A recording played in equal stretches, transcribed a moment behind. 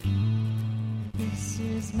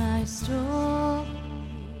is my story.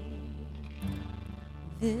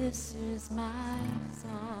 This is my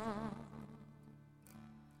song,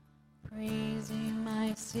 praising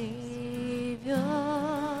my Savior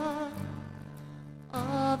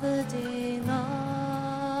all the day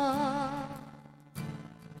long.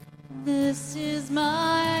 This is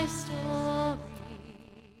my story.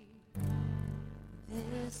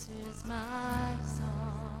 This is my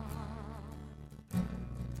song,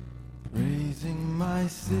 praising my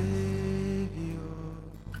Savior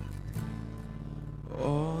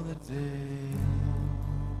all the day long.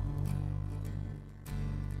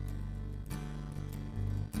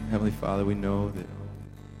 Heavenly Father, we know that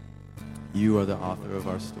you are the author of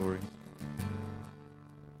our story.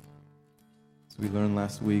 As we learned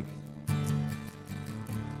last week,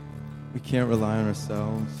 we can't rely on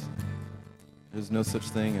ourselves. There's no such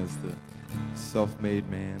thing as the self-made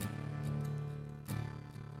man.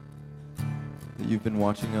 That you've been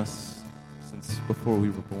watching us since before we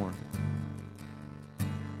were born.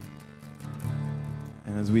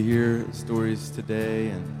 And as we hear stories today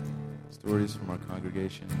and stories from our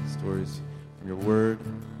congregation, stories from your word,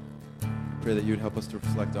 I pray that you would help us to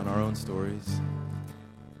reflect on our own stories,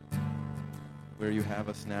 where you have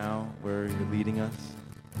us now, where you're leading us,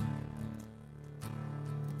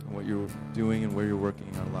 and what you're doing and where you're working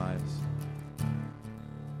in our lives.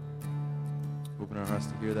 Open our hearts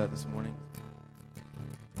to hear that this morning.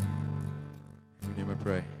 In your name I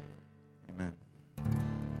pray. Amen.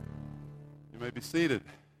 You may be seated.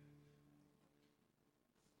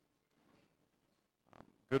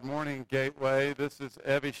 Good morning, Gateway. This is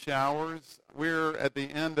Evie Showers. We're at the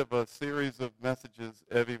end of a series of messages,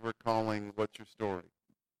 Evie, we're calling What's Your Story?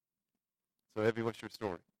 So, Evie, what's your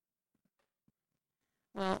story?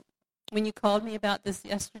 Well, when you called me about this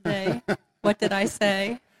yesterday, what did I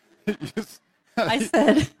say? I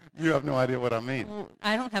said... You have no idea what I mean. Well,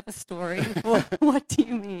 I don't have a story. What do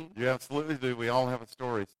you mean? You absolutely do. We all have a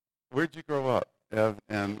story. Where'd you grow up, Ev,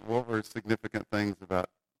 and what were significant things about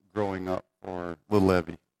growing up for little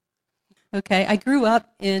Evie? Okay, I grew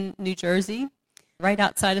up in New Jersey, right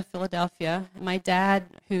outside of Philadelphia. My dad,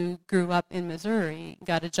 who grew up in Missouri,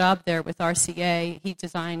 got a job there with RCA. He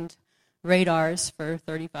designed radars for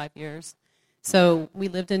 35 years. So we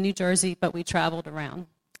lived in New Jersey, but we traveled around.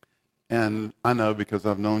 And I know because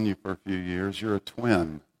I've known you for a few years, you're a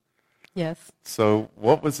twin. Yes. So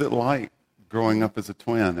what was it like growing up as a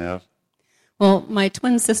twin, Ev? Well, my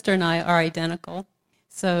twin sister and I are identical,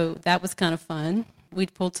 so that was kind of fun.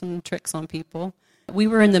 We'd pulled some tricks on people. We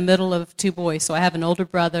were in the middle of two boys, so I have an older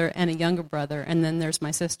brother and a younger brother, and then there's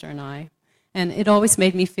my sister and I. And it always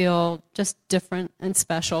made me feel just different and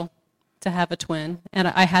special to have a twin. And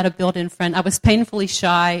I had a built-in friend. I was painfully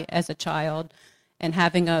shy as a child, and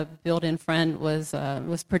having a built-in friend was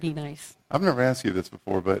pretty nice. I've never asked you this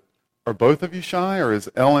before, but are both of you shy, or is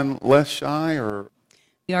Ellen less shy, or?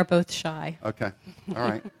 We are both shy. Okay, all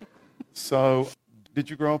right. So,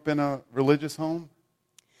 did you grow up in a religious home?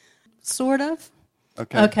 Sort of.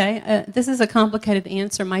 Okay. This is a complicated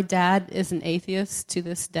answer. My dad is an atheist to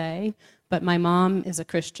this day, but my mom is a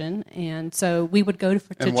Christian, and so we would go to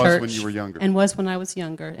church. And was when you were younger. And was when I was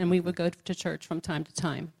younger, and we would go to church from time to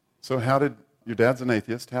time. So how did, your dad's an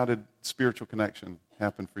atheist, how did spiritual connection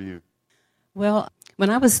happen for you? Well, when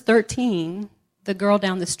I was 13, the girl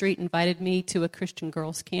down the street invited me to a Christian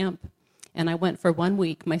girls' camp, and I went for 1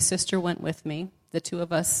 week. My sister went with me. The two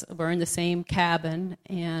of us were in the same cabin,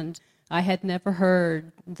 and I had never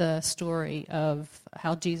heard the story of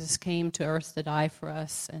how Jesus came to earth to die for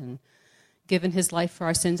us and given his life for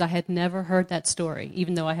our sins. I had never heard that story,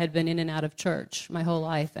 even though I had been in and out of church my whole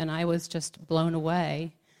life, and I was just blown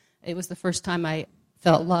away. It was the first time I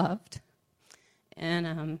felt loved,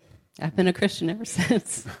 and I've been a Christian ever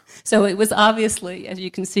since. So it was obviously, as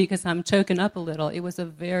you can see, because I'm choking up a little, it was a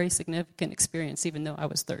very significant experience, even though I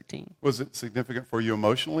was 13. Was it significant for you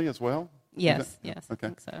emotionally as well? Yes, Okay. I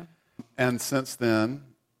think so. And since then,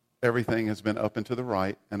 everything has been up and to the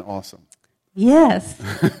right and awesome. Yes.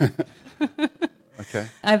 Okay.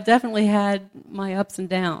 I've definitely had my ups and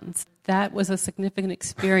downs. That was a significant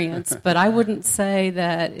experience, but I wouldn't say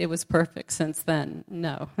that it was perfect since then,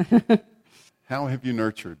 no. How have you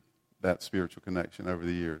nurtured that spiritual connection over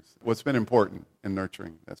the years? What's been important in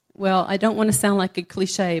nurturing that? Well, I don't want to sound like a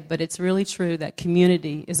cliche, but it's really true that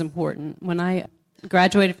community is important. When I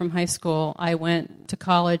graduated from high school, I went to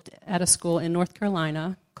college at a school in North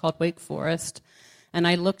Carolina called Wake Forest, and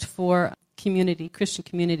I looked for community, Christian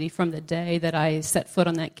community, from the day that I set foot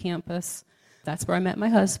on that campus. That's where I met my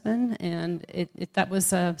husband, and that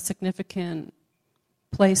was a significant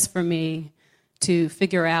place for me to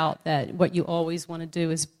figure out that what you always want to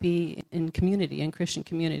do is be in community, in Christian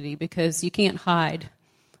community, because you can't hide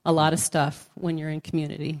a lot of stuff when you're in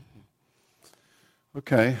community.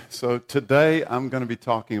 Okay, so today I'm going to be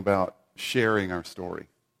talking about sharing our story.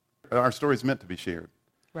 Our story is meant to be shared.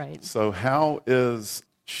 Right. So how is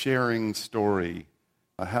sharing story,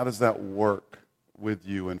 how does that work with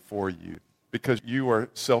you and for you? Because you are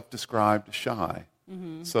self-described shy.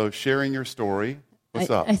 Mm-hmm. So sharing your story, what's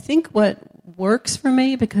up? I think what works for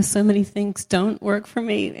me, because so many things don't work for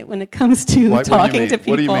me when it comes to talking to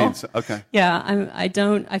people. What do you mean? Okay. Yeah, I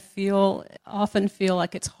often feel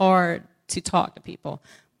like it's hard to talk to people.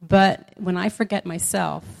 But when I forget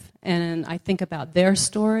myself and I think about their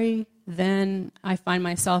story, then I find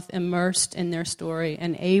myself immersed in their story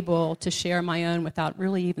and able to share my own without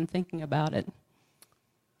really even thinking about it.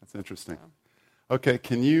 That's interesting. Okay,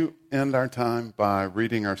 can you end our time by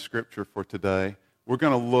reading our scripture for today? We're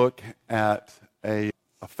going to look at a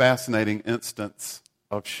fascinating instance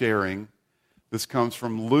of sharing. This comes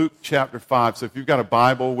from Luke chapter 5. So if you've got a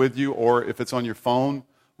Bible with you or if it's on your phone,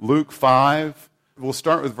 Luke 5, we'll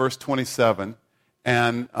start with verse 27.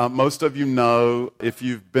 And most of you know, if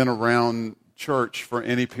you've been around church for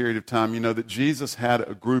any period of time, you know that Jesus had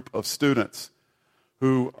a group of students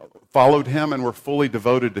who followed him and were fully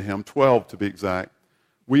devoted to him, 12 to be exact.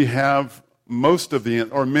 We have many of the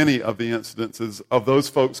incidences of those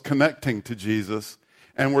folks connecting to Jesus,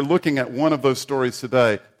 and we're looking at one of those stories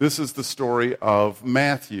today. This is the story of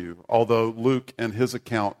Matthew, although Luke, in his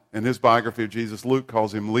account, in his biography of Jesus, Luke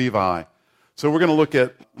calls him Levi. So we're going to look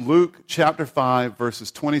at Luke chapter 5,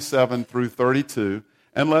 verses 27 through 32,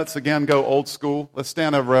 and let's again go old school. Let's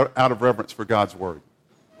stand out of reverence for God's word.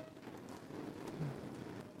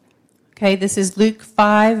 Okay, this is Luke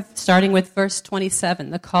 5, starting with verse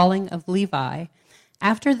 27, the calling of Levi.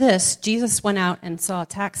 After this, Jesus went out and saw a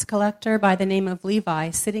tax collector by the name of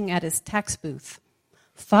Levi sitting at his tax booth.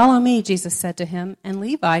 "Follow me," Jesus said to him, and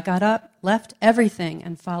Levi got up, left everything,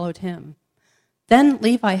 and followed him. Then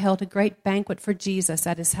Levi held a great banquet for Jesus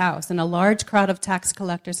at his house, and a large crowd of tax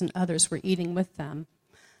collectors and others were eating with them.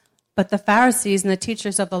 But the Pharisees and the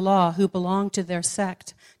teachers of the law who belonged to their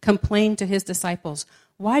sect complained to his disciples,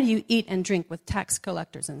 "Why do you eat and drink with tax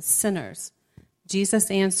collectors and sinners?"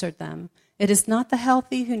 Jesus answered them, "It is not the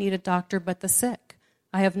healthy who need a doctor, but the sick.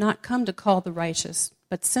 I have not come to call the righteous,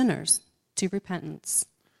 but sinners to repentance."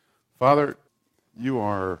 Father, you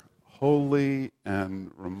are holy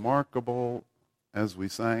and remarkable, as we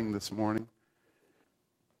sang this morning.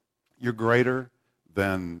 You're greater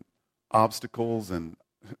than obstacles and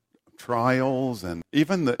trials and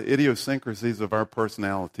even the idiosyncrasies of our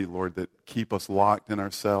personality, Lord, that keep us locked in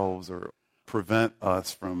ourselves or prevent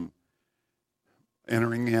us from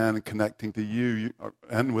entering in and connecting to you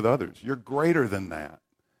and with others. You're greater than that.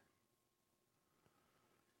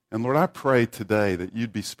 And Lord, I pray today that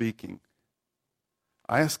you'd be speaking.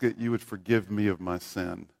 I ask that you would forgive me of my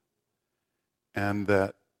sin and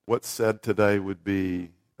that what's said today would be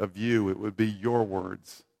of you. It would be your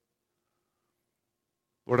words.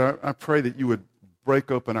 Lord, I pray that you would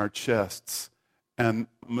break open our chests and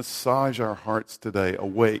massage our hearts today,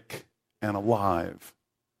 awake and alive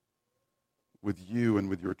with you and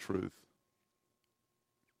with your truth.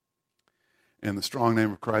 In the strong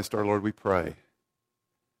name of Christ our Lord, we pray.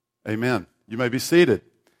 Amen. You may be seated.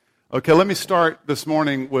 Okay, let me start this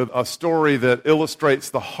morning with a story that illustrates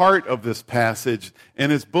the heart of this passage.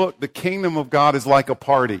 In his book, The Kingdom of God is Like a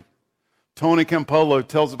Party, Tony Campolo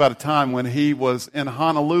tells about a time when he was in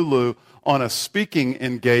Honolulu on a speaking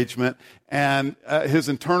engagement, and his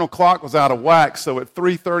internal clock was out of whack, so at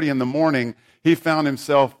 3:30 in the morning, he found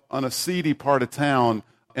himself on a seedy part of town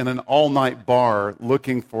in an all-night bar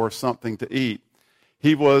looking for something to eat.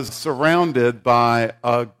 He was surrounded by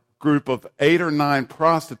a group of 8 or 9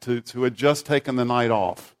 prostitutes who had just taken the night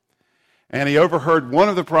off. And he overheard one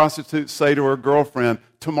of the prostitutes say to her girlfriend,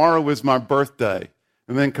 "Tomorrow is my birthday."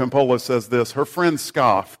 And then Campolo says this, her friend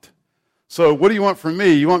scoffed. "So what do you want from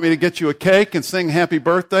me? You want me to get you a cake and sing happy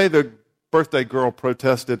birthday?" The birthday girl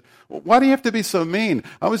protested, "Well, why do you have to be so mean?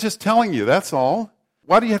 I was just telling you, that's all.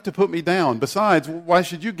 Why do you have to put me down? Besides, why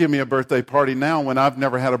should you give me a birthday party now when I've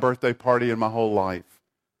never had a birthday party in my whole life?"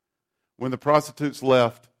 When the prostitutes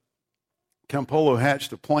left, Campolo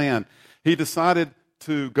hatched a plan. He decided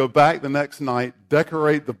to go back the next night,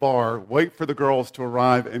 decorate the bar, wait for the girls to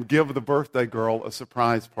arrive, and give the birthday girl a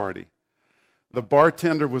surprise party. The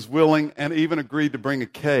bartender was willing and even agreed to bring a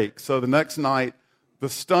cake. So the next night, the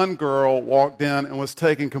stunned girl walked in and was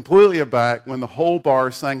taken completely aback when the whole bar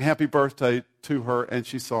sang happy birthday to her and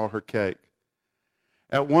she saw her cake.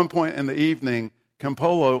 At one point in the evening,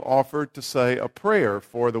 Campolo offered to say a prayer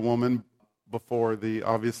for the woman before the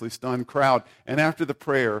obviously stunned crowd. And after the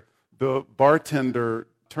prayer, the bartender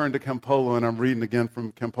turned to Campolo, and I'm reading again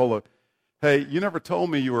from Campolo. Hey, you never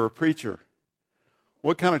told me you were a preacher.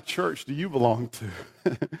 What kind of church do you belong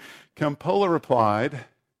to? Campolo replied,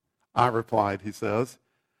 he says,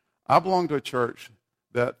 I belong to a church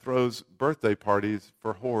that throws birthday parties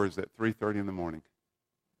for whores at 3:30 in the morning.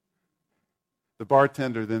 The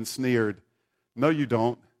bartender then sneered, no, you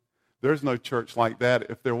don't. There's no church like that.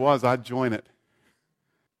 If there was, I'd join it.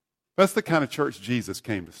 That's the kind of church Jesus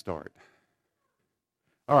came to start.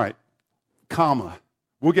 All right, comma.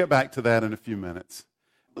 We'll get back to that in a few minutes.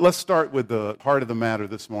 Let's start with the heart of the matter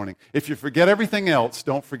this morning. If you forget everything else,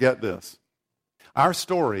 don't forget this. Our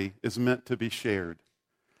story is meant to be shared.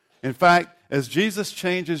 In fact, as Jesus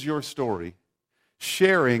changes your story,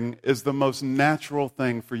 sharing is the most natural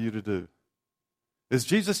thing for you to do. As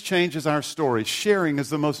Jesus changes our story, sharing is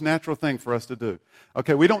the most natural thing for us to do.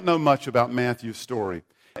 Okay, we don't know much about Matthew's story.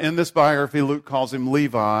 In this biography, Luke calls him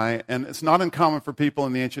Levi, and it's not uncommon for people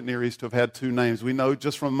in the ancient Near East to have had two names. We know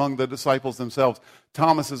just from among the disciples themselves,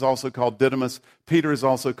 Thomas is also called Didymus. Peter is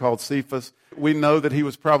also called Cephas. We know that he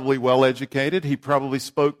was probably well educated. He probably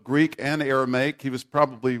spoke Greek and Aramaic. He was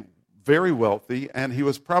probably very wealthy, and he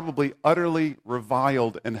was probably utterly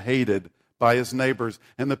reviled and hated by his neighbors,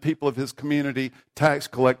 and the people of his community, tax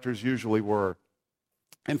collectors, usually were.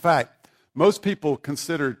 In fact, most people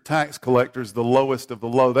considered tax collectors the lowest of the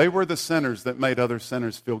low. They were the sinners that made other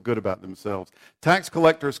sinners feel good about themselves. Tax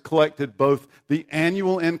collectors collected both the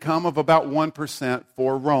annual income of about 1%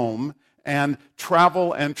 for Rome and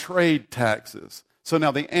travel and trade taxes. So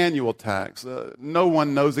now the annual tax, no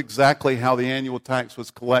one knows exactly how the annual tax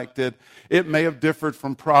was collected. It may have differed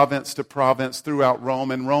from province to province throughout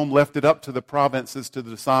Rome, and Rome left it up to the provinces to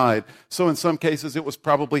decide. So in some cases it was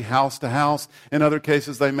probably house to house. In other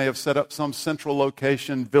cases they may have set up some central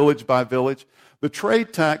location, village by village. The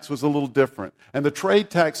trade tax was a little different, and the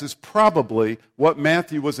trade tax is probably what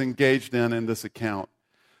Matthew was engaged in this account.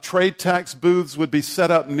 Trade tax booths would be set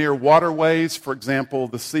up near waterways, for example,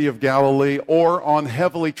 the Sea of Galilee, or on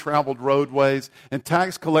heavily traveled roadways, and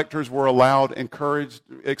tax collectors were allowed, encouraged,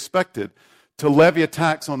 expected to levy a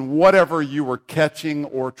tax on whatever you were catching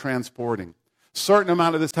or transporting. Certain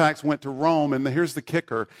amount of this tax went to Rome, and here's the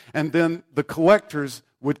kicker, and then the collectors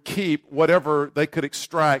would keep whatever they could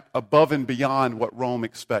extract above and beyond what Rome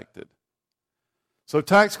expected. So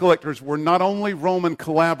tax collectors were not only Roman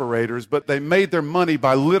collaborators, but they made their money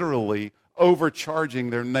by literally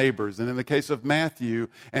overcharging their neighbors. And in the case of Matthew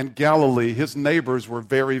and Galilee, his neighbors were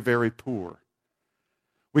very, very poor.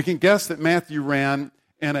 We can guess that Matthew ran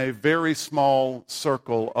in a very small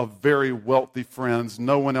circle of very wealthy friends.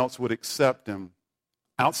 No one else would accept him.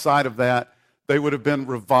 Outside of that, they would have been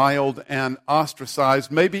reviled and ostracized,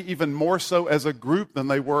 maybe even more so as a group than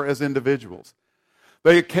they were as individuals.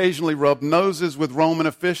 They occasionally rubbed noses with Roman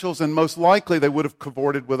officials, and most likely they would have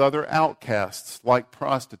cavorted with other outcasts like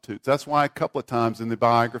prostitutes. That's why a couple of times in the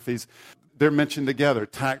biographies they're mentioned together,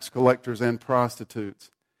 tax collectors and prostitutes.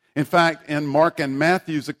 In fact, in Mark and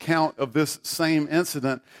Matthew's account of this same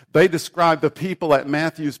incident, they describe the people at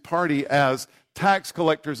Matthew's party as tax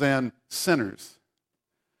collectors and sinners.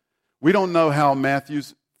 We don't know how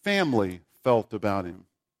Matthew's family felt about him.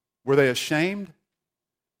 Were they ashamed?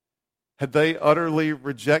 Had they utterly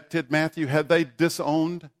rejected Matthew? Had they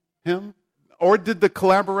disowned him? Or did the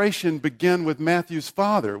collaboration begin with Matthew's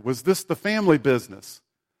father? Was this the family business?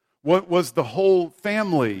 What was the whole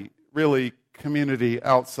family really community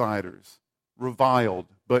outsiders, reviled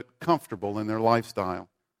but comfortable in their lifestyle?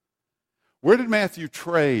 Where did Matthew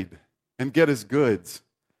trade and get his goods?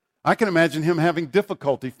 I can imagine him having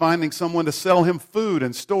difficulty finding someone to sell him food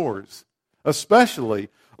in stores, especially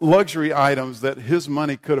luxury items that his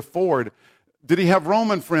money could afford. Did he have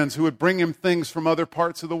Roman friends who would bring him things from other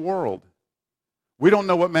parts of the world? We don't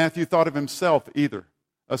know what Matthew thought of himself either,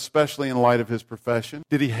 especially in light of his profession.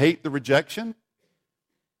 Did he hate the rejection?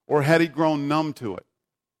 Or had he grown numb to it?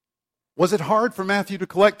 Was it hard for Matthew to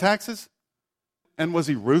collect taxes? And was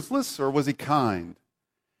he ruthless or was he kind?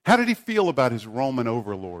 How did he feel about his Roman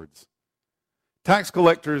overlords? Tax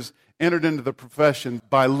collectors entered into the profession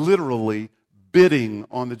by literally bidding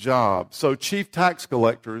on the job. So chief tax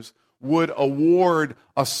collectors would award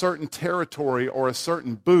a certain territory or a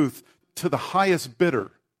certain booth to the highest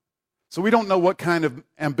bidder. So we don't know what kind of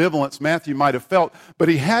ambivalence Matthew might have felt, but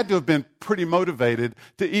he had to have been pretty motivated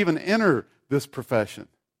to even enter this profession.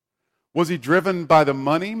 Was he driven by the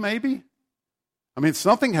money, maybe? I mean,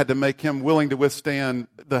 something had to make him willing to withstand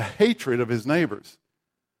the hatred of his neighbors.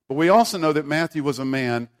 But we also know that Matthew was a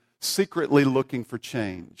man secretly looking for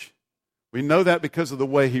change. We know that because of the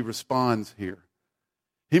way he responds here.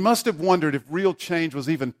 He must have wondered if real change was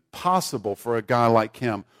even possible for a guy like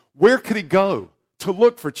him. Where could he go to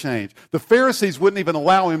look for change? The Pharisees wouldn't even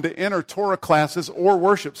allow him to enter Torah classes or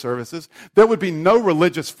worship services. There would be no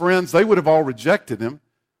religious friends. They would have all rejected him.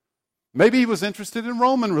 Maybe he was interested in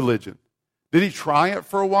Roman religion. Did he try it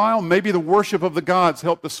for a while? Maybe the worship of the gods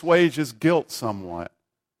helped assuage his guilt somewhat.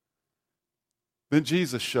 Then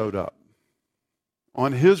Jesus showed up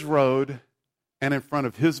on his road and in front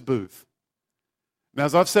of his booth. Now,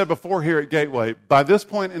 as I've said before here at Gateway, by this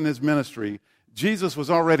point in his ministry, Jesus was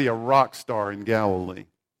already a rock star in Galilee.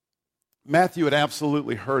 Matthew had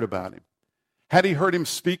absolutely heard about him. Had he heard him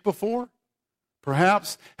speak before?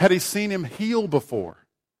 Perhaps. Had he seen him heal before?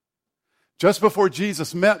 Just before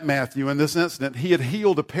Jesus met Matthew in this incident, he had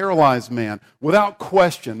healed a paralyzed man. Without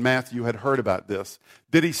question, Matthew had heard about this.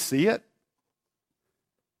 Did he see it?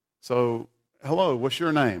 So, hello, what's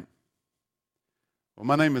your name? Well,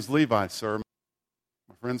 my name is Levi, sir.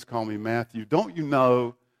 My friends call me Matthew. Don't you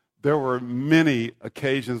know there were many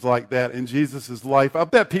occasions like that in Jesus' life? I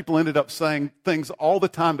bet people ended up saying things all the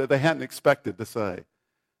time that they hadn't expected to say.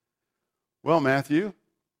 Well, Matthew,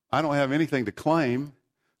 I don't have anything to claim.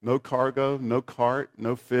 No cargo, no cart,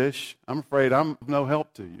 no fish. I'm afraid I'm of no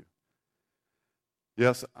help to you.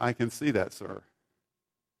 Yes, I can see that, sir.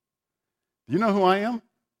 Do you know who I am?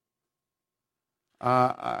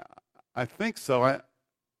 I think so. I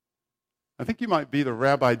think you might be the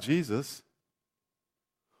Rabbi Jesus.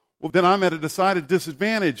 Well, then I'm at a decided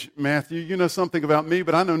disadvantage, Matthew. You know something about me,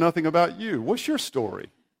 but I know nothing about you. What's your story?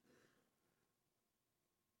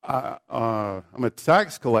 I'm a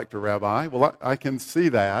tax collector, Rabbi. Well, I can see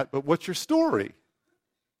that, but what's your story?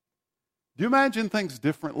 Do you imagine things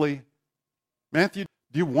differently? Matthew,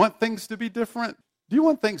 do you want things to be different? Do you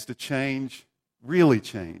want things to change? Really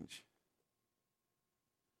change?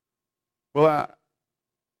 Well,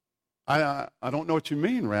 I don't know what you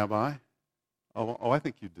mean, Rabbi. Oh, I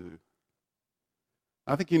think you do.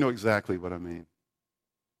 I think you know exactly what I mean.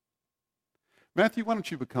 Matthew, why don't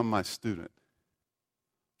you become my student?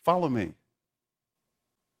 Follow me.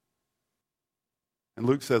 And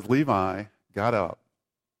Luke says, Levi got up,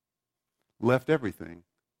 left everything,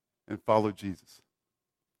 and followed Jesus.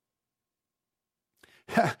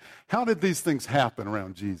 How did these things happen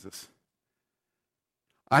around Jesus?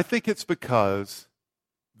 I think it's because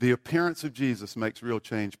the appearance of Jesus makes real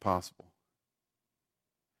change possible.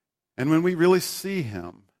 And when we really see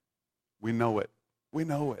him, we know it. We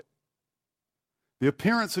know it. The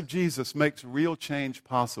appearance of Jesus makes real change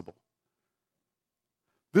possible.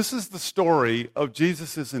 This is the story of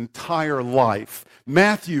Jesus' entire life.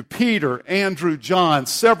 Matthew, Peter, Andrew, John,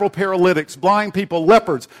 several paralytics, blind people,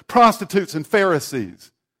 lepers, prostitutes, and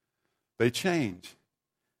Pharisees. They change.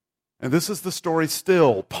 And this is the story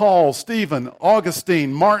still. Paul, Stephen,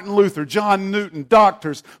 Augustine, Martin Luther, John Newton,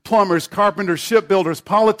 doctors, plumbers, carpenters, shipbuilders,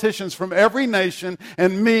 politicians from every nation,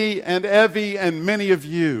 and me and Evie and many of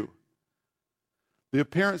you. The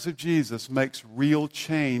appearance of Jesus makes real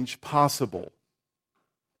change possible.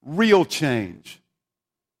 Real change.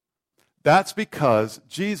 That's because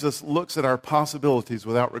Jesus looks at our possibilities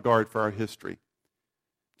without regard for our history.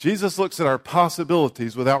 Jesus looks at our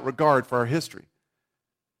possibilities without regard for our history.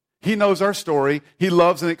 He knows our story, he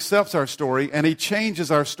loves and accepts our story, and he changes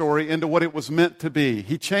our story into what it was meant to be.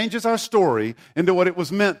 He changes our story into what it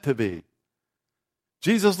was meant to be.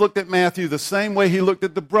 Jesus looked at Matthew the same way he looked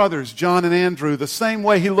at the brothers, John and Andrew, the same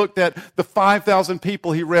way he looked at the 5,000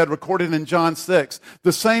 people he read recorded in John 6,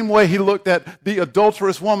 the same way he looked at the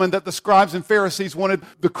adulterous woman that the scribes and Pharisees wanted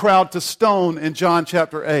the crowd to stone in John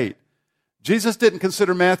chapter 8. Jesus didn't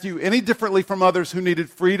consider Matthew any differently from others who needed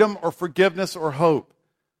freedom or forgiveness or hope.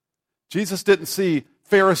 Jesus didn't see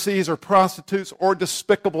Pharisees or prostitutes or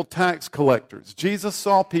despicable tax collectors. Jesus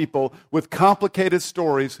saw people with complicated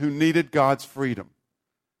stories who needed God's freedom.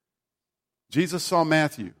 Jesus saw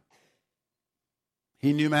Matthew.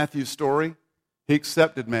 He knew Matthew's story. He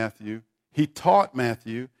accepted Matthew. He taught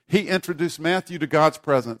Matthew. He introduced Matthew to God's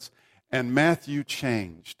presence, and Matthew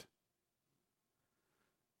changed.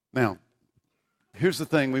 Now, here's the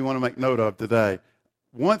thing we want to make note of today.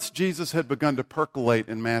 Once Jesus had begun to percolate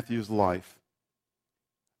in Matthew's life,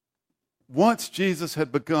 once Jesus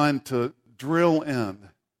had begun to drill in,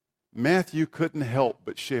 Matthew couldn't help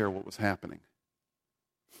but share what was happening.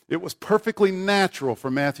 It was perfectly natural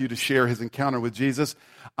for Matthew to share his encounter with Jesus.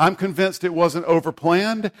 I'm convinced it wasn't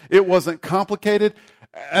overplanned. It wasn't complicated.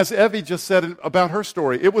 As Evie just said about her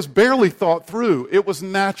story, it was barely thought through. It was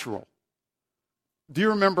natural. Do you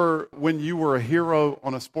remember when you were a hero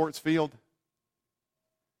on a sports field?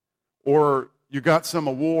 Or you got some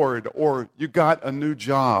award, or you got a new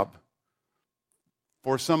job?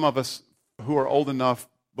 For some of us who are old enough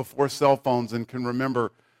before cell phones and can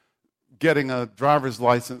remember getting a driver's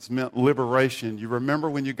license meant liberation. You remember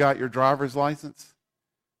when you got your driver's license?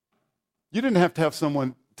 You didn't have to have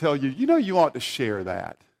someone tell you, you ought to share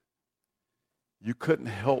that. You couldn't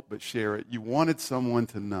help but share it. You wanted someone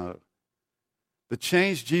to know. The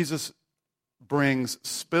change Jesus brings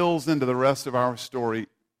spills into the rest of our story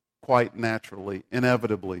quite naturally,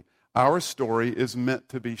 inevitably. Our story is meant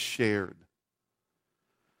to be shared.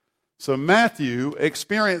 So Matthew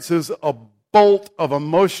experiences a bolt of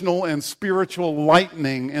emotional and spiritual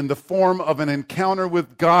lightning in the form of an encounter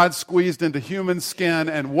with God squeezed into human skin.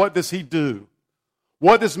 And what does he do?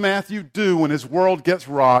 What does Matthew do when his world gets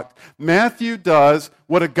rocked? Matthew does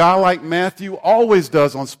what a guy like Matthew always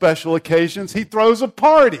does on special occasions. He throws a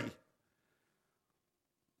party.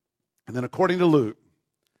 And then according to Luke,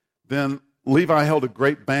 then Levi held a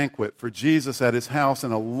great banquet for Jesus at his house,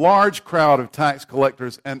 and a large crowd of tax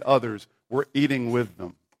collectors and others were eating with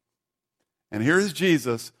them. And here is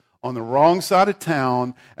Jesus on the wrong side of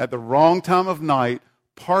town at the wrong time of night,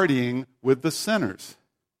 partying with the sinners.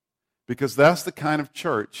 Because that's the kind of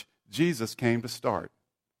church Jesus came to start.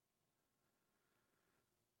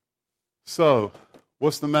 So,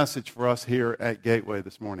 what's the message for us here at Gateway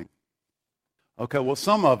this morning? Okay, well,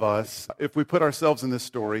 some of us, if we put ourselves in this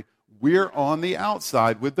story, we're on the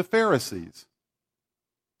outside with the Pharisees.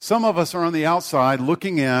 Some of us are on the outside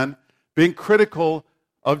looking in, being critical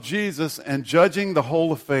of Jesus and judging the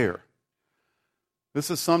whole affair. This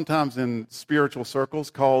is sometimes in spiritual circles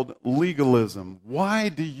called legalism. Why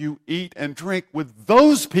do you eat and drink with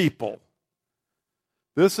those people?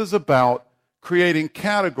 This is about creating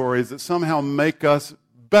categories that somehow make us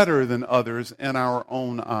better than others in our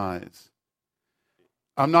own eyes.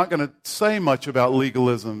 I'm not going to say much about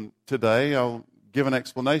legalism today. I'll give an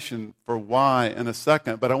explanation for why in a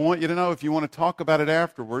second. But I want you to know, if you want to talk about it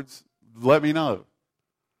afterwards, let me know.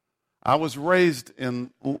 I was raised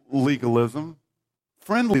in legalism.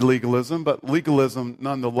 Friendly legalism, but legalism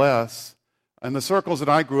nonetheless. In the circles that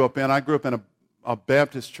I grew up in a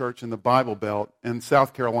Baptist church in the Bible Belt in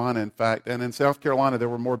South Carolina, in fact. And in South Carolina, there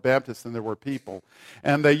were more Baptists than there were people.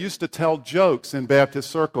 And they used to tell jokes in Baptist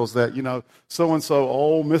circles that,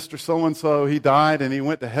 so-and-so, Mr. So-and-so, he died and he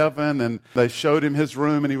went to heaven. And they showed him his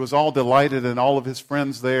room and he was all delighted and all of his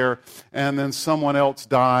friends there. And then someone else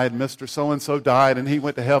died, Mr. So-and-so died and he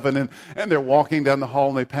went to heaven. And they're walking down the hall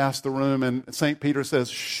and they pass the room. And St. Peter says,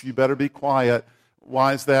 shh, you better be quiet.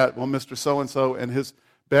 Why is that? Well, Mr. So-and-so and his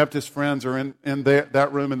Baptist friends are in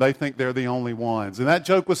that room and they think they're the only ones. And that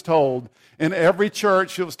joke was told in every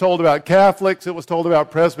church. It was told about Catholics. It was told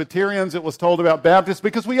about Presbyterians. It was told about Baptists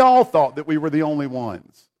because we all thought that we were the only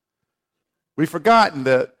ones. We've forgotten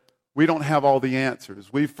that we don't have all the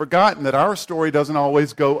answers. We've forgotten that our story doesn't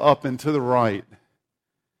always go up and to the right.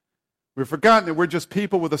 We've forgotten that we're just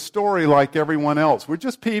people with a story like everyone else. We're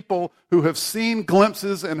just people who have seen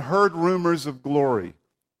glimpses and heard rumors of glory.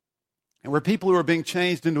 And we're people who are being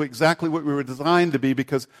changed into exactly what we were designed to be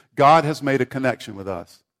because God has made a connection with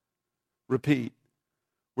us. Repeat.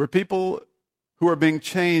 We're people who are being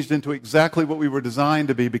changed into exactly what we were designed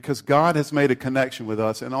to be because God has made a connection with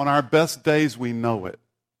us. And on our best days, we know it.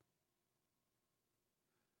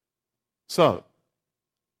 So,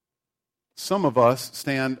 some of us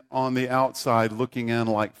stand on the outside looking in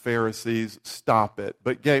like Pharisees. Stop it.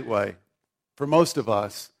 But Gateway, for most of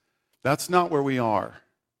us, that's not where we are.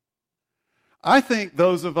 I think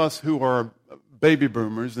those of us who are baby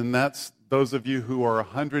boomers, and that's those of you who are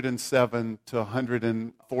 107 to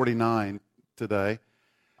 149 today,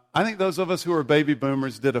 I think those of us who are baby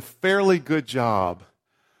boomers did a fairly good job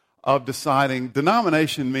of deciding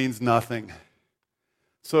denomination means nothing.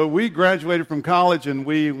 So we graduated from college and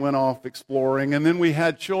we went off exploring, and then we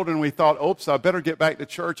had children. We thought, oops, I better get back to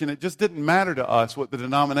church, and it just didn't matter to us what the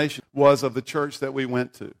denomination was of the church that we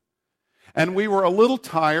went to. And we were a little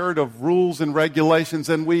tired of rules and regulations,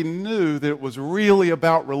 and we knew that it was really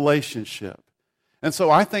about relationship. And so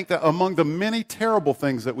I think that among the many terrible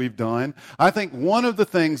things that we've done, I think one of the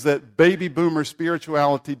things that baby boomer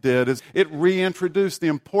spirituality did is it reintroduced the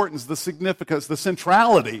importance, the significance, the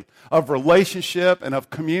centrality of relationship and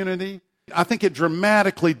of community. I think it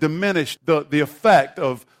dramatically diminished the effect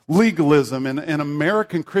of legalism in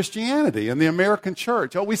American Christianity and the American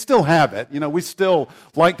church. Oh, we still have it. We still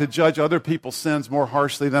like to judge other people's sins more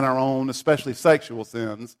harshly than our own, especially sexual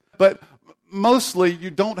sins. But mostly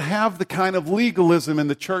you don't have the kind of legalism in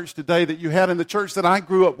the church today that you had in the church that I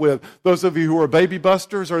grew up with. Those of you who are baby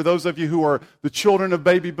busters or those of you who are the children of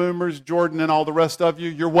baby boomers, Jordan and all the rest of you,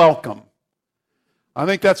 you're welcome. I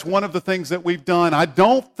think that's one of the things that we've done. I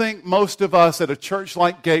don't think most of us at a church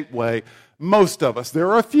like Gateway most of us.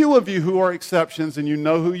 There are a few of you who are exceptions, and you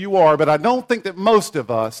know who you are, but I don't think that most of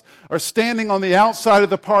us are standing on the outside of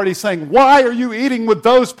the party saying, why are you eating with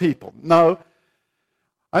those people? No.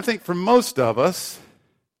 I think for most of us,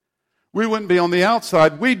 we wouldn't be on the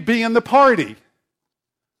outside. We'd be in the party.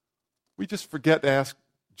 We just forget to ask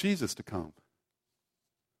Jesus to come.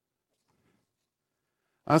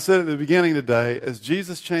 I said at the beginning today, as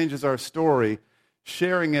Jesus changes our story,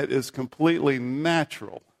 sharing it is completely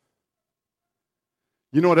natural.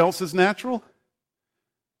 You know what else is natural?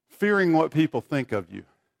 Fearing what people think of you.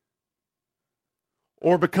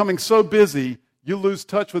 Or becoming so busy, you lose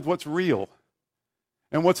touch with what's real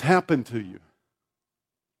and what's happened to you.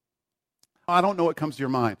 I don't know what comes to your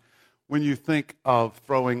mind when you think of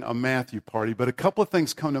throwing a Matthew party, but a couple of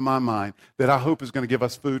things come to my mind that I hope is going to give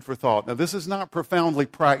us food for thought. Now, this is not profoundly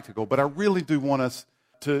practical, but I really do want us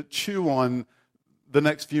to chew on the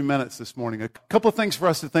next few minutes this morning. A couple of things for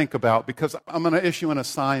us to think about, because I'm going to issue an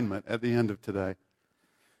assignment at the end of today.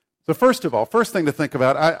 So first of all, first thing to think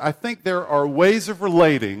about, I think there are ways of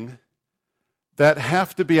relating that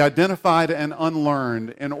have to be identified and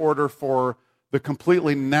unlearned in order for the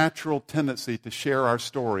completely natural tendency to share our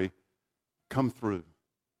story come through.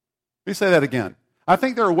 Let me say that again. I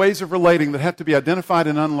think there are ways of relating that have to be identified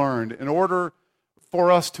and unlearned in order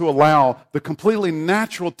for us to allow the completely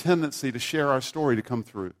natural tendency to share our story to come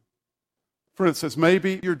through. For instance,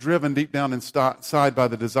 maybe you're driven deep down inside by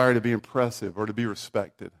the desire to be impressive or to be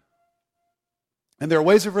respected. And there are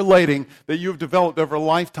ways of relating that you've developed over a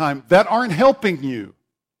lifetime that aren't helping you.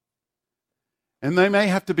 And they may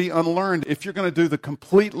have to be unlearned if you're going to do the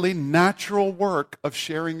completely natural work of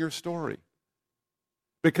sharing your story.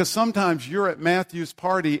 Because sometimes you're at Matthew's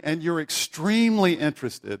party and you're extremely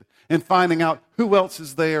interested in finding out who else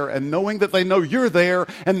is there and knowing that they know you're there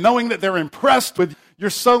and knowing that they're impressed with you.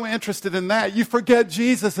 You're so interested in that, you forget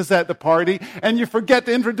Jesus is at the party and you forget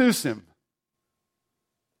to introduce him.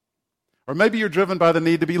 Or maybe you're driven by the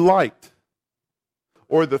need to be liked,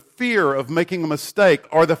 or the fear of making a mistake,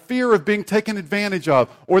 or the fear of being taken advantage of,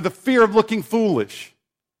 or the fear of looking foolish.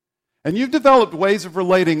 And you've developed ways of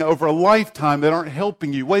relating over a lifetime that aren't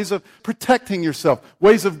helping you, ways of protecting yourself,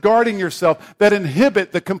 ways of guarding yourself that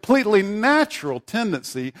inhibit the completely natural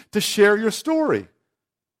tendency to share your story.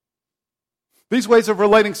 These ways of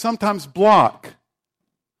relating sometimes block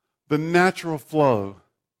the natural flow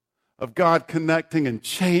of God connecting and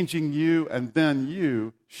changing you, and then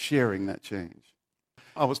you sharing that change.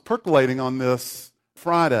 I was percolating on this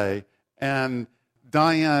Friday, and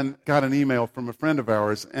Diane got an email from a friend of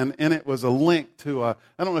ours, and in it was a link to I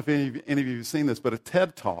don't know if any of you have seen this, but a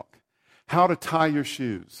TED Talk, How to Tie Your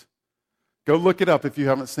Shoes. Go look it up if you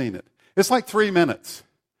haven't seen it. It's like 3 minutes.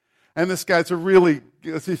 And this guy's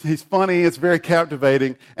he's funny, it's very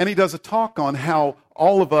captivating, and he does a talk on how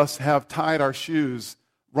all of us have tied our shoes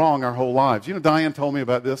wrong our whole lives. You know, Diane told me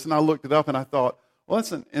about this, and I looked it up, and I thought, well,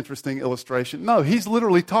 that's an interesting illustration. No, he's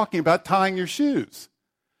literally talking about tying your shoes.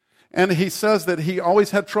 And he says that he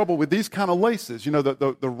always had trouble with these kind of laces, you know,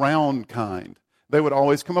 the round kind. They would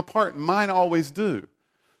always come apart. Mine always do.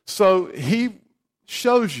 So he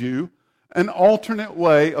shows you an alternate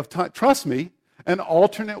way of trust me, an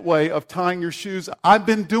alternate way of tying your shoes. I've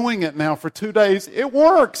been doing it now for 2 days. It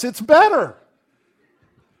works. It's better.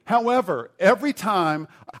 However, every time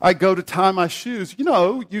I go to tie my shoes, you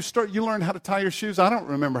know, you learn how to tie your shoes. I don't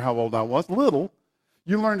remember how old I was, little.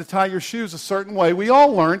 You learn to tie your shoes a certain way. We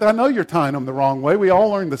all learned. I know you're tying them the wrong way. We all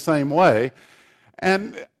learned the same way.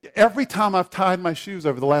 And every time I've tied my shoes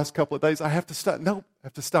over the last couple of days, I have to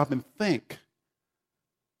stop and think.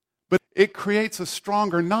 But it creates a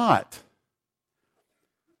stronger knot.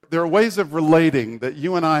 There are ways of relating that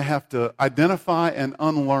you and I have to identify and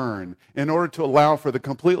unlearn in order to allow for the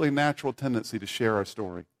completely natural tendency to share our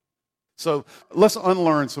story. So let's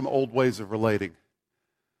unlearn some old ways of relating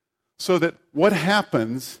so that what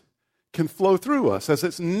happens can flow through us as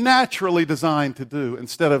it's naturally designed to do,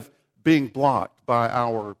 instead of being blocked by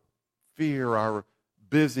our fear, our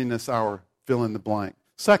busyness, our fill in the blank.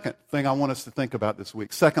 Second thing I want us to think about this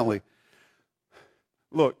week. Secondly,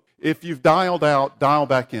 look, if you've dialed out, dial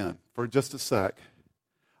back in for just a sec.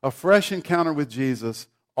 A fresh encounter with Jesus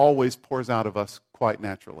always pours out of us quite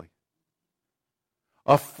naturally.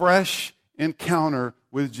 A fresh encounter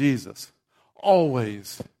with Jesus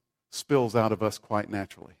always spills out of us quite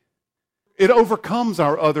naturally. It overcomes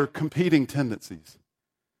our other competing tendencies.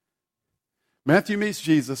 Matthew meets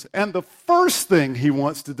Jesus, and the first thing he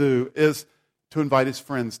wants to do is to invite his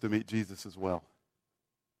friends to meet Jesus as well.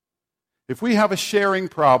 If we have a sharing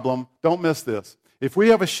problem, don't miss this. If we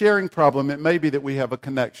have a sharing problem, it may be that we have a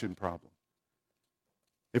connection problem.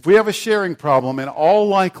 If we have a sharing problem, in all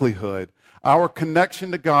likelihood, Our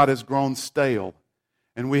connection to God has grown stale,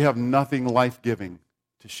 and we have nothing life-giving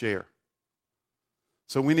to share.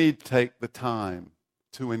 So we need to take the time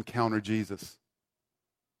to encounter Jesus.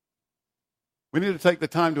 We need to take the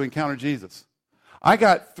time to encounter Jesus. I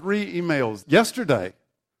got 3 emails yesterday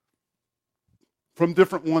from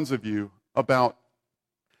different ones of you about,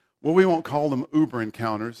 well, we won't call them Uber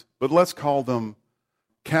encounters, but let's call them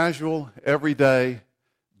casual, everyday,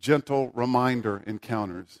 gentle reminder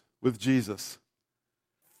encounters with Jesus.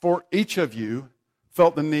 For each of you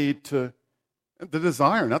felt the need to, the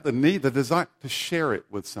desire to share it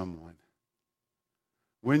with someone.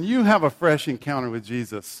 When you have a fresh encounter with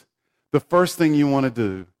Jesus, the first thing you want to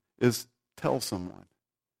do is tell someone.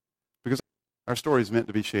 Because our story is meant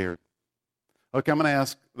to be shared. Okay, I'm going to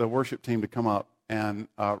ask the worship team to come up and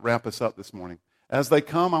wrap us up this morning. As they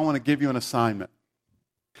come, I want to give you an assignment.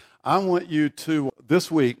 I want you to,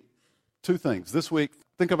 this week, 2 things. This week,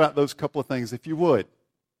 think about those couple of things, if you would.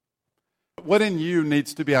 What in you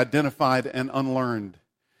needs to be identified and unlearned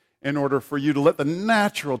in order for you to let the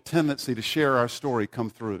natural tendency to share our story come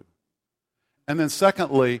through? And then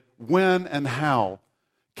secondly, when and how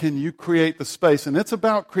can you create the space? And it's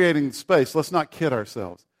about creating the space. Let's not kid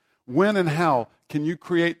ourselves. When and how can you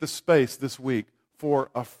create the space this week for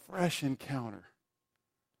a fresh encounter?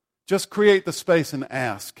 Just create the space and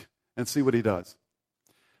ask and see what he does.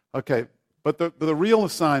 Okay, but the real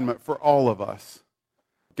assignment for all of us,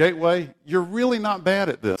 Gateway, you're really not bad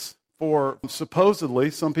at this. For supposedly,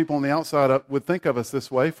 some people on the outside would think of us this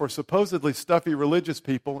way, for supposedly stuffy religious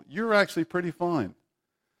people, you're actually pretty fun.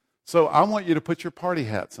 So I want you to put your party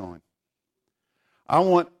hats on. I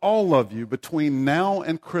want all of you between now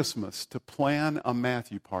and Christmas to plan a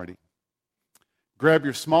Matthew party. Grab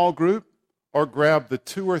your small group or grab the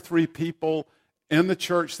 2 or 3 people in the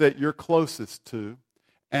church that you're closest to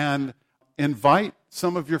and invite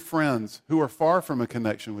some of your friends who are far from a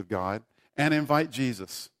connection with God and invite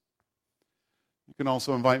Jesus. You can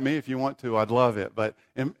also invite me if you want to. I'd love it. But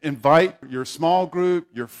invite your small group,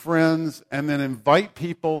 your friends, and then invite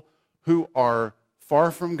people who are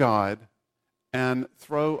far from God and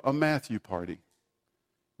throw a Matthew party.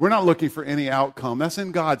 We're not looking for any outcome. That's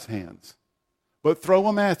in God's hands. But throw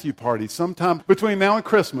a Matthew party sometime between now and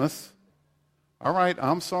Christmas. All right,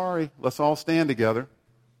 I'm sorry. Let's all stand together.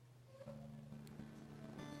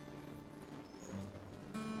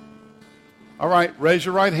 All right, raise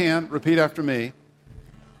your right hand. Repeat after me.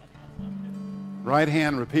 Right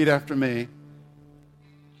hand, repeat after me.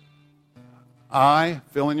 I,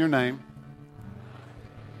 fill in your name.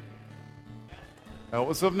 That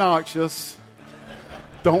was obnoxious.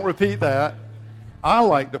 Don't repeat that. I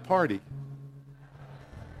like to party.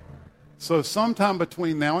 So sometime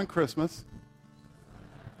between now and Christmas,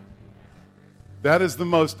 that is the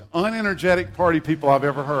most unenergetic party people I've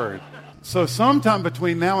ever heard. So sometime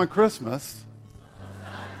between now and Christmas,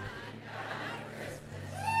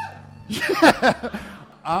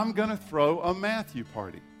 I'm going to throw a Matthew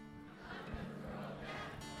party.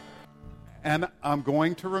 And I'm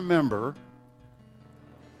going to remember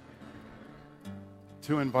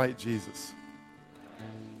to invite Jesus.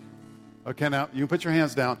 Okay, now you can put your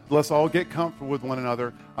hands down. Let's all get comfortable with one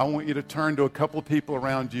another. I want you to turn to a couple of people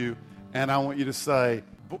around you, and I want you to say,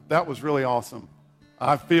 that was really awesome.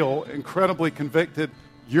 I feel incredibly convicted.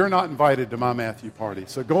 You're not invited to my Matthew party.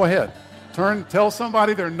 So go ahead. Tell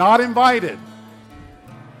somebody they're not invited.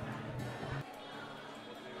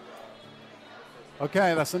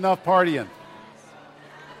 Okay, that's enough partying.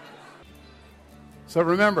 So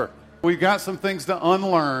remember, we got some things to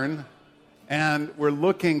unlearn, and we're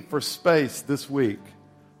looking for space this week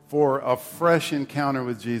for a fresh encounter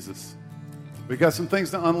with Jesus. We got some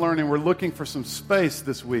things to unlearn, and we're looking for some space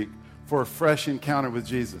this week for a fresh encounter with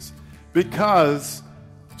Jesus. Because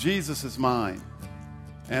Jesus is mine.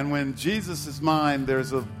 And when Jesus is mine,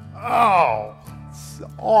 there's it's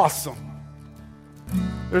awesome.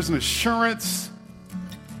 There's an assurance.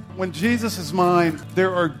 When Jesus is mine,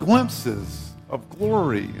 there are glimpses of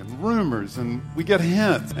glory and rumors, and we get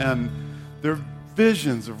hints, and there are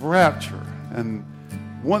visions of rapture. And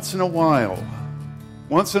once in a while,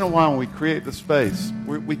 when we create the space,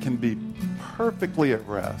 we can be perfectly at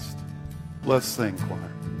rest. Let's sing, choir.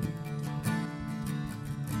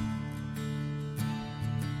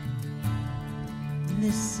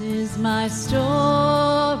 This is my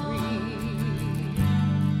story.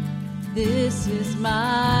 This is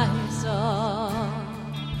my song,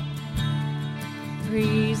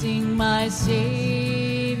 praising my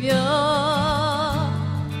Savior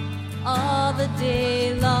all the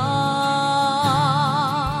day long.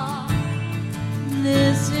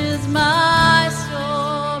 This is my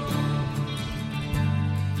story.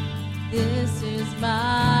 This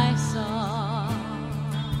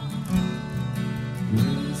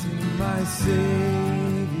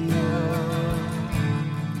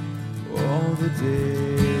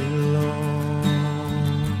day long.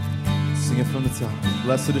 Sing it from the top.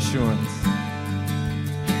 Blessed assurance.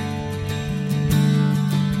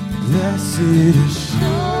 Blessed assurance,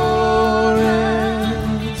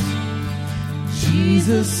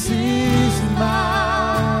 Jesus is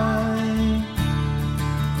mine.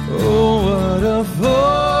 Oh, what a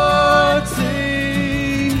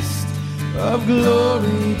foretaste of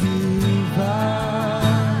glory divine,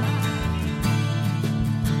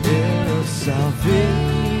 heir of salvation,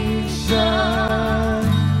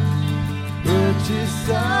 purchase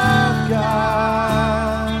of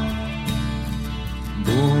God,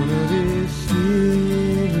 born of His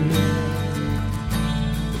Spirit,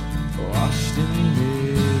 washed in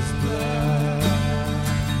His blood.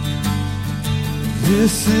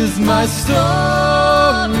 This is my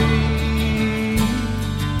story.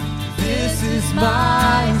 This is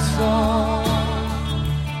my song.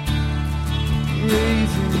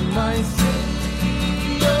 Raising my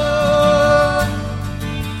Savior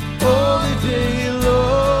all the day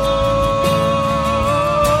long.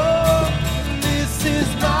 This is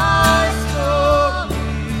my story.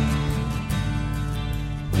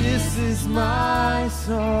 This is my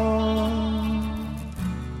song.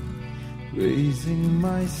 Raising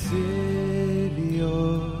my Savior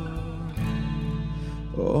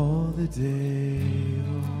all the day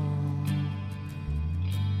long.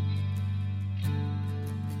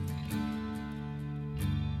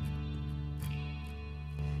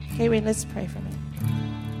 Okay, wait, let's pray for me.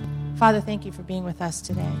 Father, thank you for being with us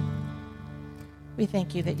today. We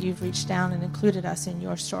thank you that you've reached down and included us in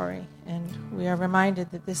your story, and we are reminded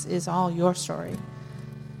that this is all your story.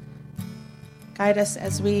 Guide us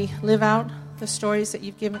as we live out the stories that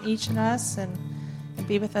you've given each of us, and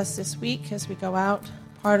be with us this week as we go out,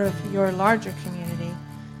 part of your larger community.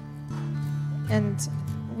 And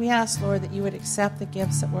we ask, Lord, that you would accept the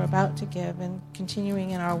gifts that we're about to give, and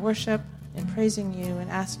continuing in our worship and praising you,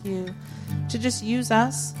 and ask you to just use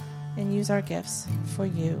us and use our gifts for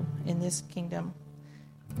you in this kingdom.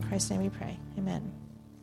 In Christ's name we pray. Amen.